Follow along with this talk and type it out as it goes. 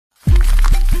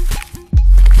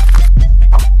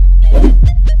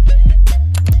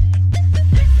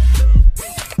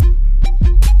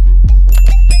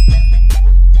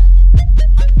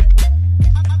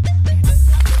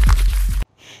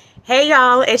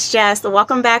y'all, it's Jess.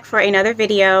 Welcome back for another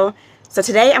video. So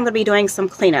today I'm going to be doing some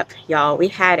cleanup, y'all. We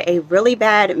had a really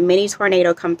bad mini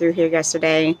tornado come through here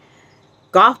yesterday.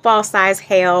 Golf ball size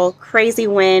hail, crazy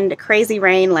wind, crazy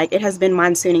rain. Like, it has been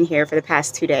monsooning here for the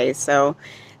past 2 days. So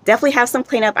definitely have some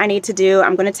cleanup I need to do.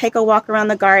 I'm going to take a walk around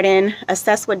the garden,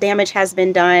 assess what damage has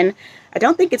been done. I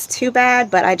don't think it's too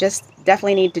bad, but I just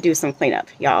definitely need to do some cleanup,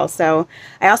 y'all. So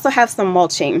I also have some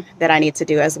mulching that I need to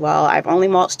do as well. I've only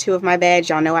mulched 2 of my beds.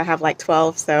 Y'all know I have like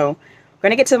 12. So we're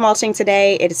going to get to mulching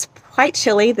today. It is quite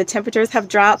chilly. The temperatures have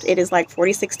dropped. It is like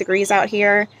 46 degrees out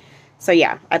here. So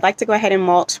yeah, I'd like to go ahead and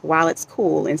mulch while it's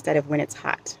cool instead of when it's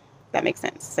hot. That makes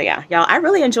sense. So yeah, y'all, I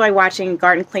really enjoy watching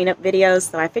garden cleanup videos,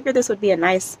 so I figured this would be a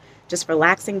nice, just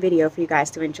relaxing video for you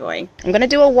guys to enjoy. I'm going to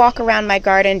do a walk around my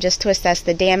garden just to assess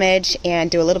the damage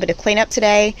and do a little bit of cleanup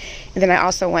today. And then I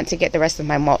also want to get the rest of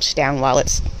my mulch down while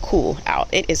it's cool out.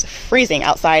 It is freezing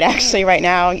outside actually right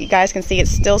now. You guys can see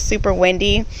it's still super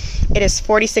windy. It is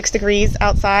 46 degrees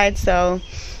outside, so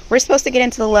we're supposed to get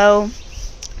into the low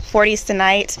 40s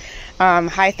tonight.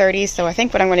 High 30s. So I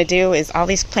think what I'm going to do is all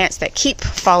these plants that keep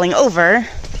falling over,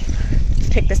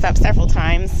 pick this up several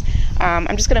times,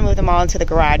 I'm just going to move them all into the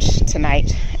garage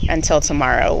tonight until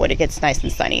tomorrow when it gets nice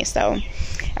and sunny. So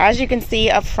as you can see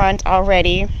up front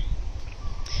already,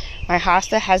 my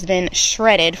hosta has been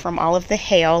shredded from all of the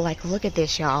hail. Like, look at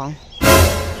this, y'all.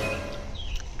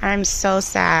 I'm so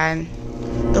sad.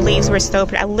 The leaves were so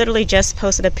pretty. I literally just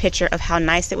posted a picture of how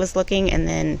nice it was looking, and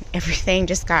then everything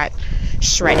just got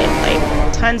shredded.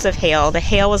 Like, tons of hail. The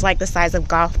hail was like the size of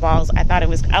golf balls. I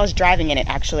was driving in it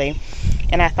actually,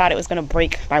 and I thought it was going to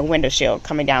break my window shield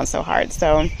coming down so hard.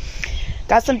 So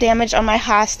got some damage on my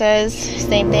hostas.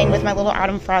 Same thing with my little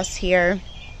autumn frost here.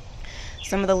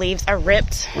 Some of the leaves are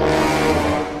ripped.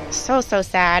 So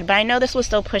sad, but I know this will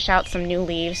still push out some new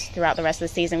leaves throughout the rest of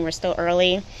the season. We're still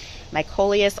early. My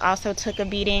coleus also took a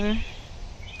beating.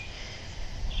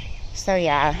 So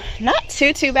yeah, not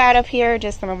too bad up here.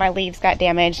 Just some of my leaves got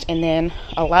damaged, and then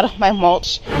a lot of my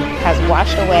mulch has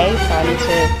washed away, so I need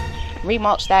to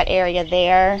remulch that area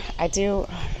there. Oh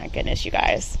my goodness, you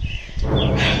guys.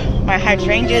 My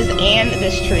hydrangeas and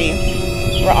this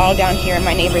tree were all down here in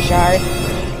my neighbor's yard.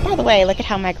 By the way, look at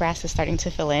how my grass is starting to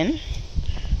fill in.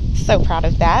 So proud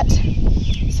of that.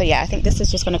 So yeah, I think this is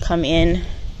just going to come in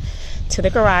to the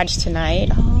garage tonight.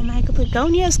 Oh, my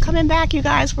begonias coming back, you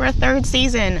guys, for a 3rd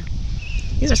season.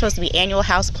 These are supposed to be annual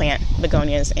houseplant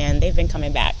begonias, and they've been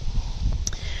coming back.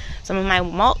 Some of my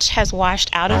mulch has washed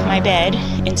out of my bed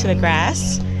into the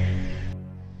grass.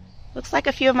 Looks like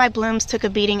a few of my blooms took a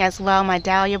beating as well. My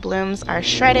dahlia blooms are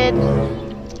shredded.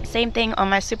 Same thing on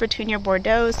my Super Tunia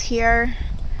Bordeaux here.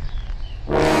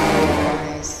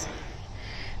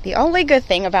 The only good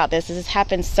thing about this is it's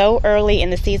happened so early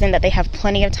in the season that they have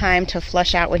plenty of time to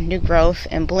flush out with new growth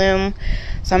and bloom.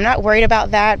 So I'm not worried about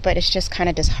that, but it's just kind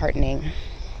of disheartening.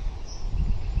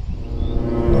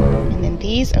 And then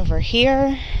these over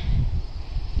here.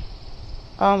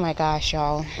 Oh my gosh,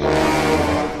 y'all.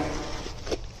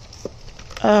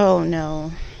 Oh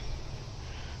no.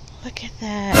 Look at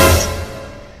that.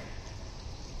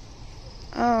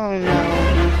 Oh no.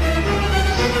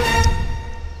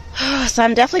 So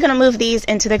I'm definitely going to move these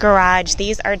into the garage.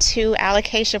 These are 2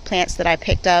 alocasia plants that I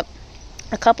picked up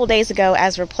a couple days ago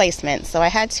as replacements. So I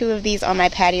had 2 of these on my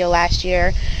patio last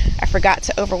year. I forgot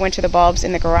to overwinter the bulbs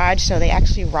in the garage, so they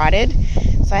actually rotted.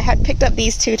 So I had picked up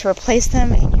these 2 to replace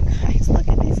them, and you guys, look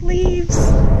at these leaves.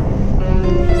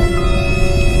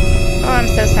 Oh, I'm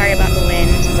so sorry about the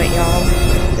wind, but y'all,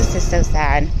 this is so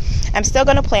sad. I'm still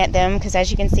going to plant them because,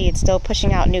 as you can see, it's still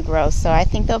pushing out new growth. So I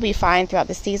think they'll be fine throughout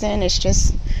the season. It's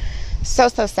just so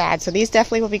sad. So these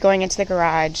definitely will be going into the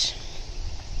garage.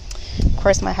 Of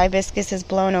course, my hibiscus is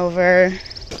blown over.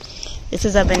 This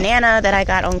is a banana that I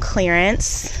got on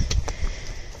clearance.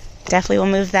 Definitely will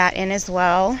move that in as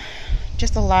well.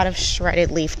 Just a lot of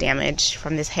shredded leaf damage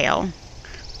from this hail.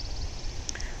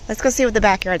 Let's go see what the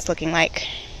backyard's looking like.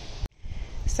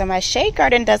 So my shade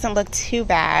garden doesn't look too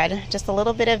bad. Just a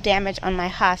little bit of damage on my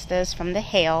hostas from the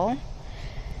hail.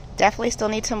 Definitely still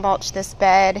need to mulch this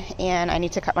bed, and I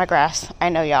need to cut my grass. I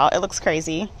know, y'all, it looks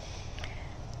crazy,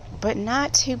 but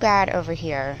not too bad over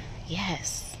here.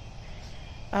 Yes.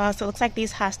 So it looks like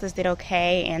these hostas did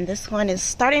okay, and this one is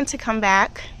starting to come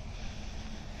back.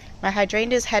 My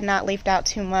hydrangeas had not leafed out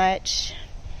too much.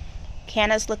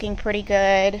 Canna's looking pretty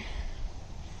good.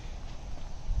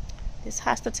 This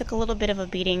hosta took a little bit of a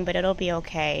beating, but it'll be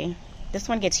okay. This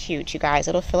one gets huge, you guys.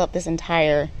 It'll fill up this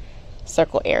entire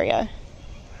circle area.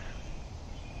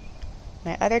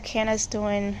 My other canna's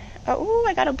doing, oh,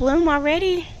 I got a bloom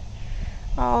already.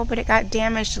 Oh, but it got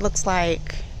damaged, it looks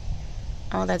like.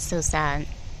 Oh, that's so sad.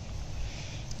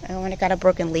 Oh, and I got a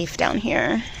broken leaf down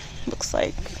here. Looks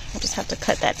like I'll just have to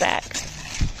cut that back.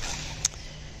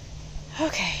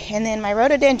 Okay, and then my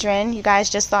rhododendron, you guys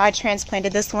just saw I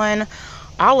transplanted this one.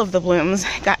 All of the blooms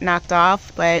got knocked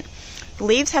off, but the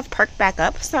leaves have perked back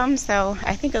up some, so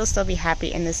I think it'll still be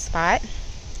happy in this spot.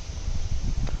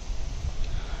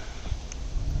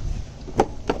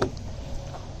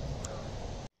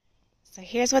 So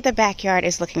here's what the backyard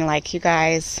is looking like, you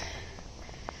guys.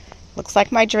 Looks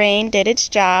like my drain did its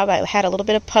job. I had a little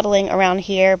bit of puddling around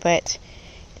here, but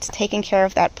it's taking care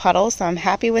of that puddle, so I'm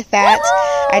happy with that.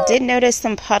 I did notice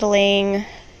some puddling.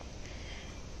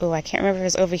 Oh, I can't remember if it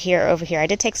was over here or over here. I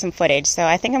did take some footage, so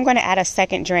I think I'm going to add a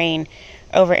second drain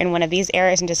over in one of these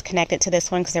areas and just connect it to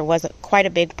this one because there was quite a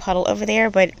big puddle over there,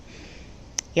 but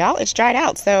y'all, it's dried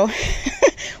out, so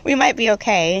we might be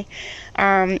okay.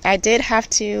 I did have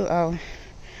to, I'm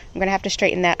going to have to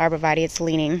straighten that arborvitae. It's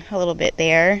leaning a little bit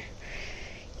there.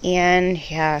 And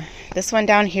yeah, this one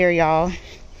down here, y'all,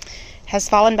 has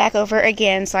fallen back over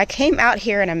again. So I came out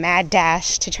here in a mad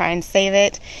dash to try and save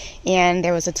it, and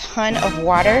there was a ton of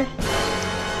water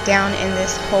down in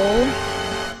this hole.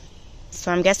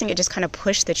 So I'm guessing it just kind of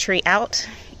pushed the tree out,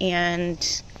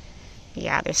 and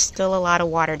yeah, there's still a lot of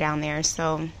water down there.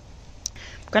 So I'm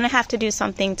gonna have to do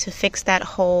something to fix that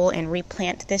hole and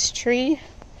replant this tree,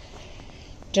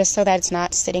 just so that it's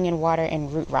not sitting in water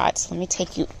and root rot. So let me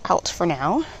take you out for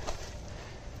now.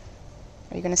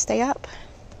 Are you gonna stay up?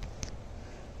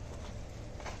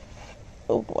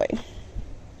 Oh boy.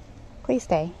 Please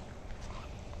stay.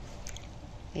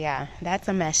 Yeah, that's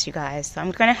a mess, you guys. So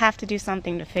I'm gonna have to do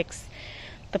something to fix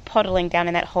the puddling down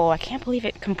in that hole. I can't believe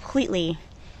it completely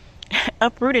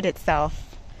uprooted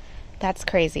itself. That's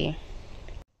crazy.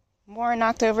 More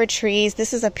knocked over trees.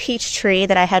 This is a peach tree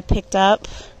that I had picked up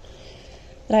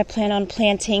that I plan on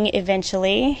planting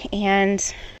eventually. And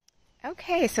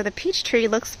okay, so the peach tree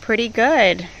looks pretty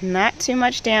good. Not too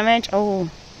much damage. Oh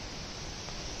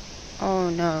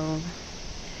no.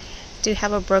 Do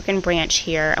have a broken branch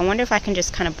here. I wonder if I can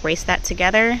just kind of brace that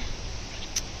together.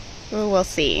 Ooh, we'll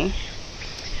see.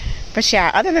 But yeah,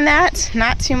 other than that,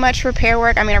 not too much repair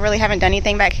work. I mean, I really haven't done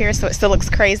anything back here, so it still looks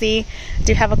crazy. I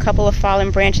do have a couple of fallen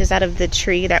branches out of the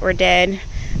tree that were dead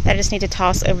that I just need to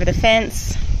toss over the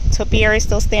fence. Topiary is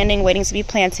still standing, waiting to be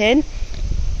planted.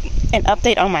 An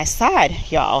update on my sod,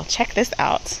 y'all. Check this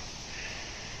out.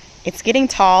 It's getting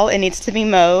tall. It needs to be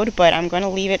mowed, but I'm going to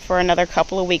leave it for another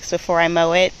couple of weeks before I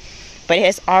mow it. But it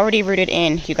has already rooted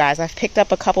in, you guys. I've picked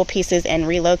up a couple pieces and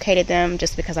relocated them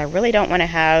just because I really don't want to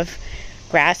have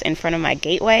grass in front of my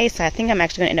gateway. So I think I'm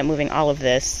actually going to end up moving all of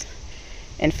this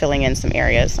and filling in some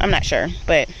areas. I'm not sure,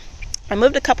 but I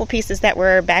moved a couple pieces that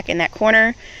were back in that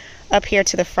corner up here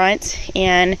to the front,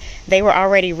 and they were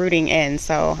already rooting in.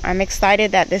 So I'm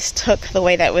excited that this took the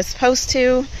way that it was supposed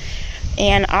to.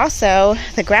 And also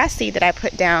the grass seed that I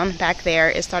put down back there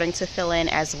is starting to fill in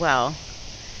as well,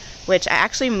 which I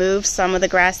actually removed some of the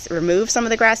grass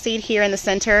seed here in the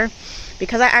center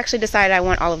because I actually decided I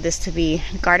want all of this to be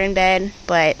garden bed,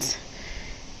 but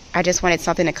I just wanted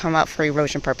something to come up for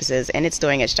erosion purposes, and it's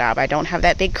doing its job. I don't have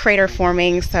that big crater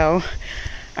forming, so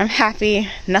I'm happy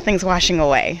nothing's washing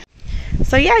away.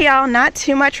 So yeah, y'all, not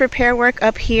too much repair work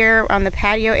up here on the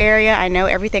patio area. I know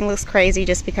everything looks crazy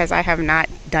just because I have not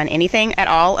done anything at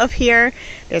all up here.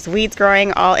 There's weeds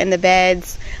growing all in the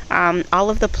beds. All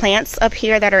of the plants up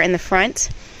here that are in the front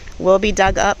will be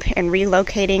dug up and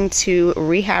relocating to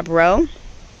rehab row.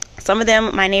 Some of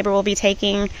them my neighbor will be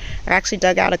taking. I've actually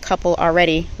dug out a couple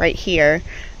already right here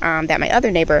that my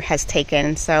other neighbor has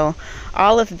taken. So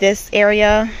all of this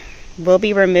area will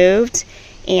be removed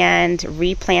and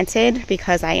replanted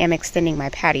because I am extending my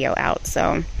patio out.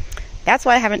 So that's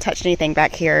why I haven't touched anything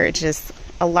back here. It's just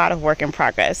a lot of work in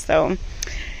progress. So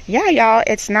yeah, y'all,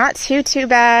 it's not too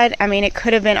bad. I mean, it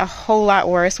could have been a whole lot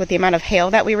worse with the amount of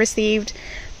hail that we received,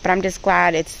 but I'm just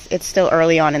glad it's still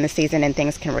early on in the season and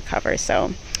things can recover.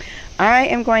 So I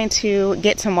am going to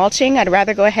get to mulching. I'd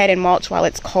rather go ahead and mulch while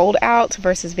it's cold out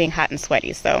versus being hot and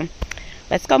sweaty. So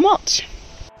let's go mulch.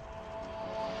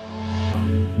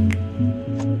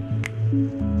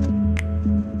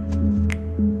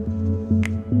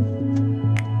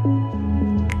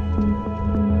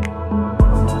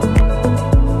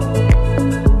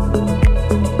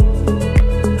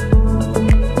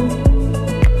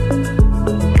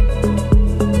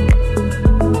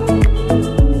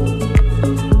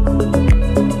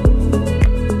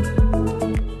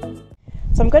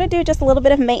 do just a little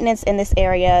bit of maintenance in this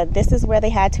area. This is where they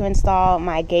had to install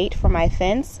my gate for my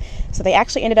fence. So they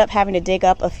actually ended up having to dig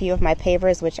up a few of my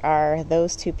pavers, which are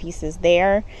those two pieces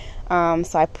there.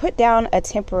 So I put down a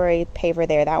temporary paver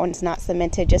there. That one's not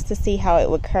cemented, just to see how it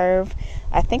would curve.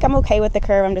 I think I'm okay with the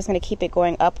curve. I'm just going to keep it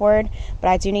going upward, but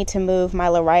I do need to move my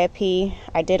Kreatyve.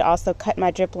 I did also cut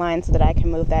my drip line so that I can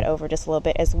move that over just a little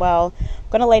bit as well. I'm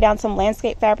going to lay down some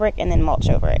landscape fabric and then mulch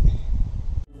over it.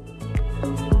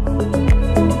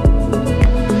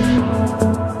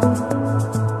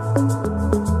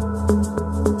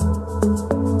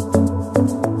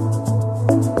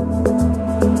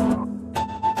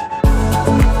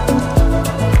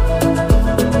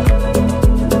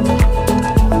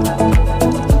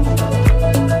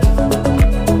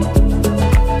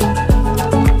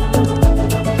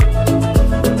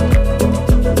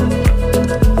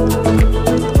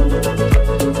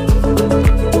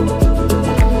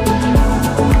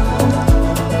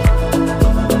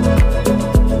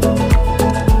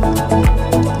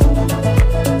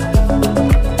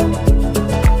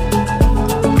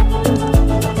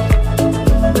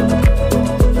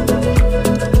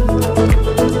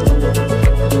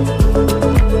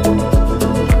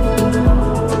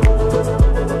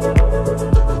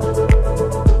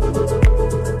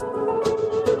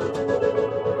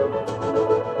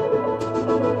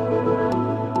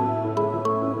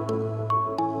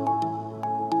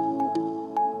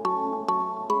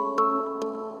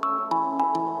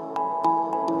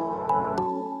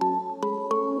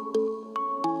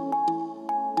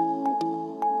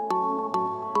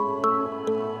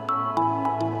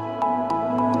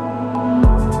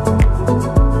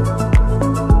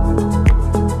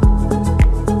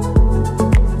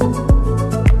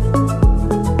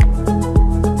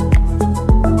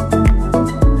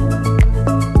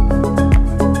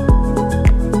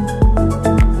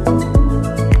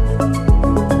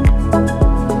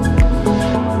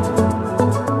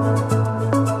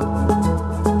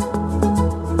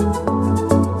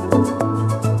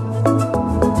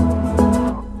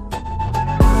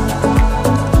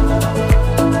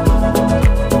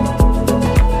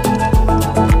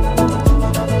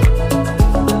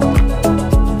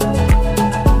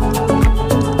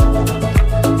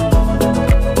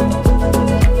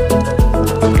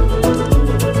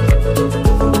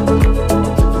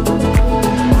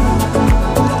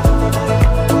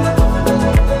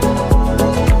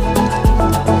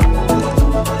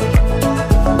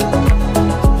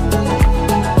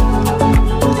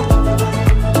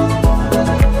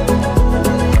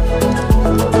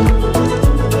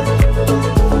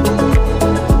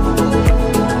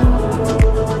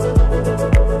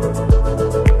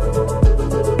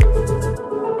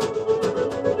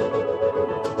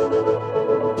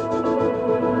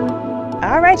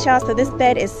 Alright y'all, so this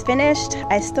bed is finished.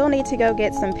 I still need to go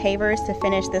get some pavers to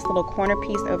finish this little corner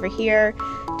piece over here,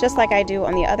 just like I do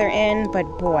on the other end, but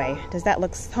boy, does that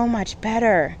look so much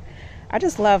better. I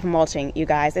just love mulching, you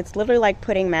guys. It's literally like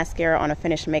putting mascara on a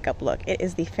finished makeup look. It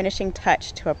is the finishing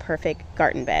touch to a perfect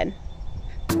garden bed.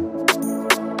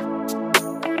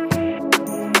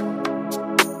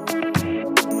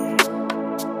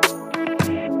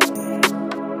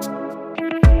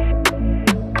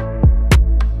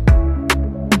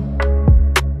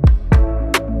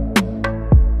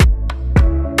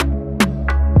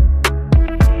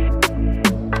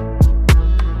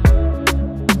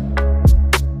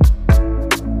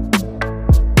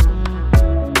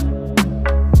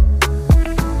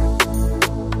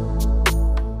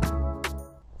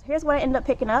 Here's what I ended up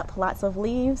picking up. Lots of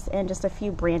leaves and just a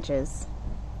few branches.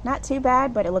 Not too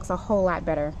bad, but it looks a whole lot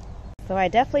better. So I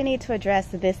definitely need to address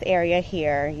this area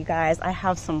here. You guys, I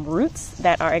have some roots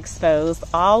that are exposed.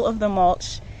 All of the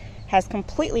mulch has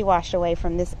completely washed away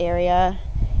from this area,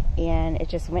 and it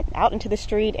just went out into the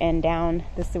street and down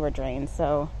the sewer drain.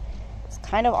 So it's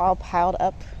kind of all piled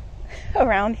up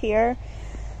around here.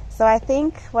 So I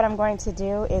think what I'm going to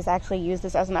do is actually use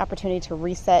this as an opportunity to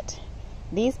reset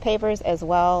these pavers as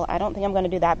well. I don't think I'm going to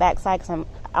do that backside because I'm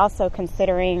also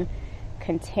considering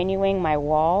continuing my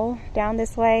wall down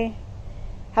this way.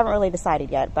 Haven't really decided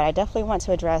yet, but I definitely want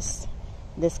to address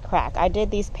this crack. I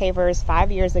did these pavers 5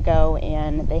 years ago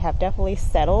and they have definitely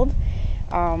settled.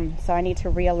 So I need to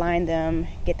realign them,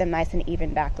 get them nice and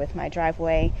even back with my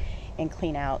driveway, and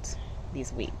clean out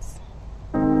these weeds.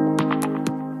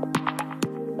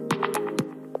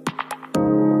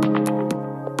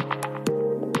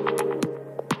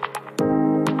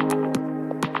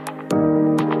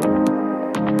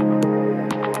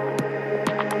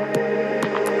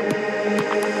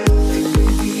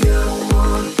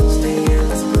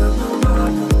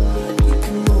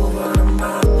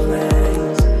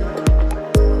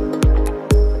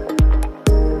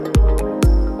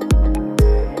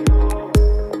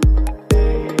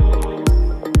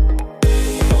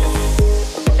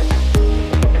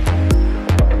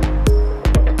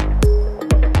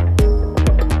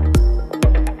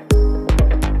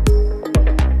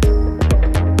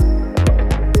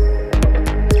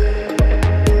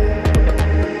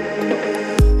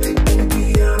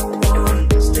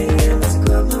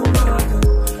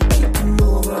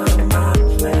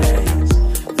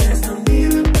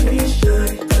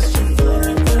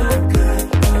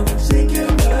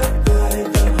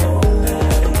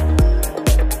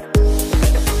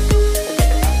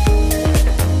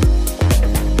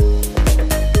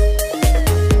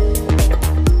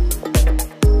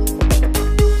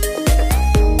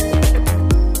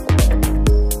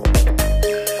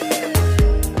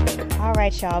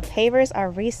 y'all. Pavers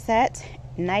are reset,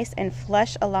 nice and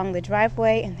flush along the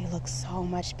driveway, and they look so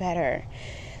much better.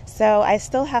 So I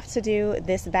still have to do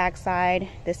this backside.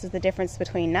 This is the difference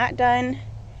between not done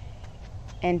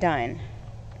and done.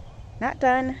 Not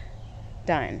done,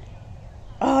 done.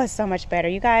 Oh, it's so much better.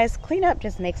 You guys, cleanup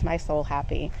just makes my soul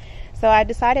happy. So I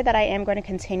decided that I am going to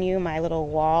continue my little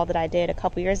wall that I did a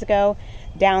couple years ago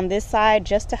down this side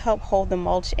just to help hold the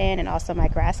mulch in and also my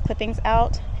grass clippings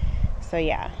out. So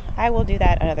yeah, I will do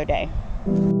that another day.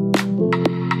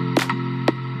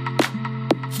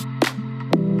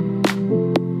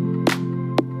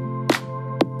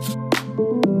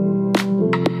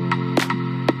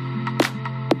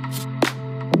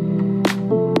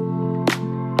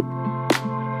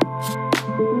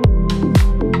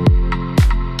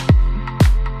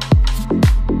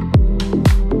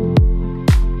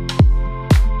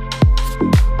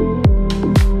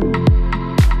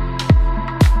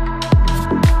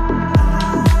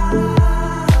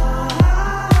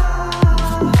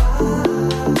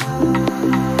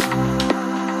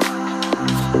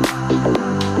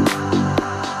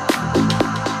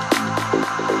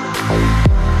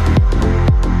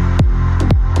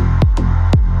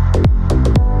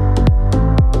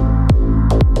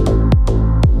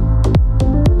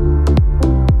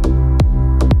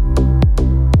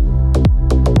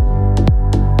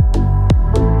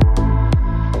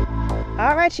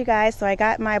 Alright you guys, so I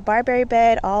got my barberry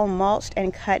bed all mulched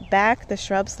and cut back. The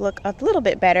shrubs look a little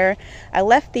bit better. I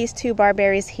left these two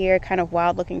barberries here kind of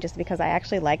wild looking just because I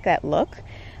actually like that look.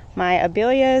 My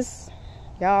abelias,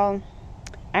 y'all,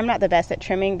 I'm not the best at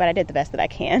trimming, but I did the best that I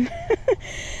can.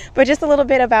 But just a little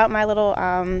bit about my little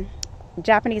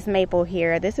Japanese maple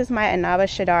here. This is my Inaba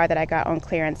Shadar that I got on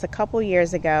clearance a couple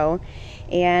years ago.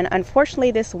 And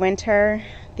unfortunately this winter,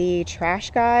 the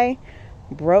trash guy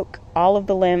broke all of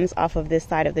the limbs off of this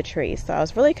side of the tree. So I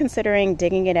was really considering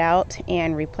digging it out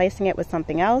and replacing it with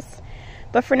something else.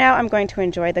 But for now, I'm going to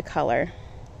enjoy the color.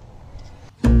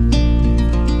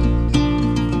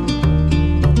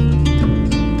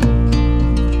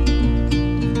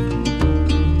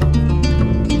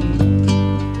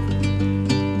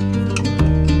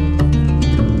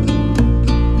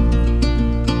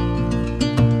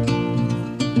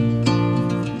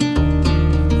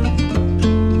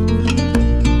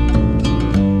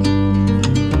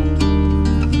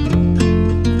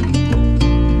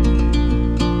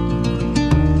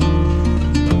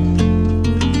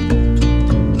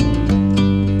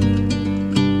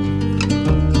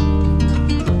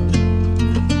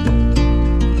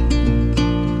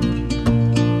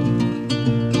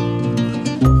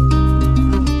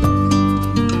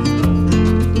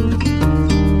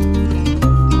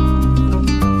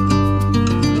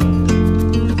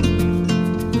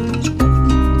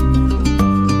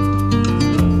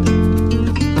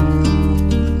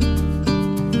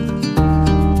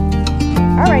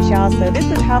 Y'all, so this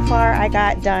is how far I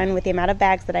got done with the amount of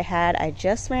bags that I had. I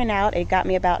just ran out. It got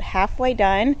me about halfway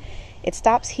done. It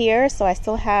stops here, so I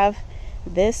still have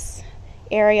this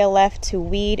area left to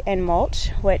weed and mulch,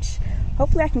 which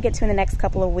hopefully I can get to in the next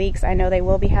couple of weeks. I know they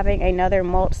will be having another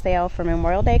mulch sale for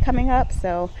Memorial Day coming up,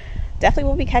 so definitely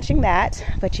will be catching that.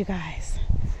 But you guys,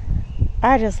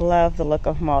 I just love the look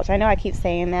of mulch. I know I keep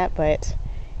saying that, but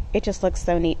it just looks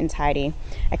so neat and tidy.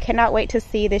 I cannot wait to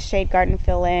see this shade garden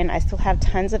fill in. I still have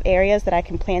tons of areas that I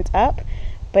can plant up.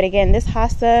 But again, this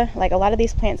hosta, like a lot of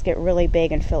these plants get really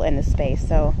big and fill in the space.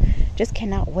 So just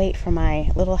cannot wait for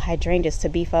my little hydrangeas to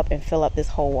beef up and fill up this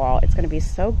whole wall. It's gonna be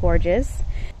so gorgeous.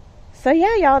 So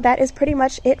yeah, y'all, that is pretty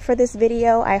much it for this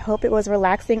video. I hope it was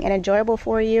relaxing and enjoyable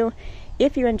for you.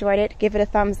 If you enjoyed it, give it a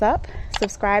thumbs up.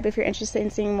 Subscribe if you're interested in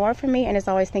seeing more from me. And as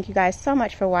always, thank you guys so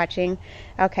much for watching.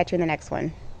 I'll catch you in the next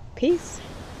one. Peace.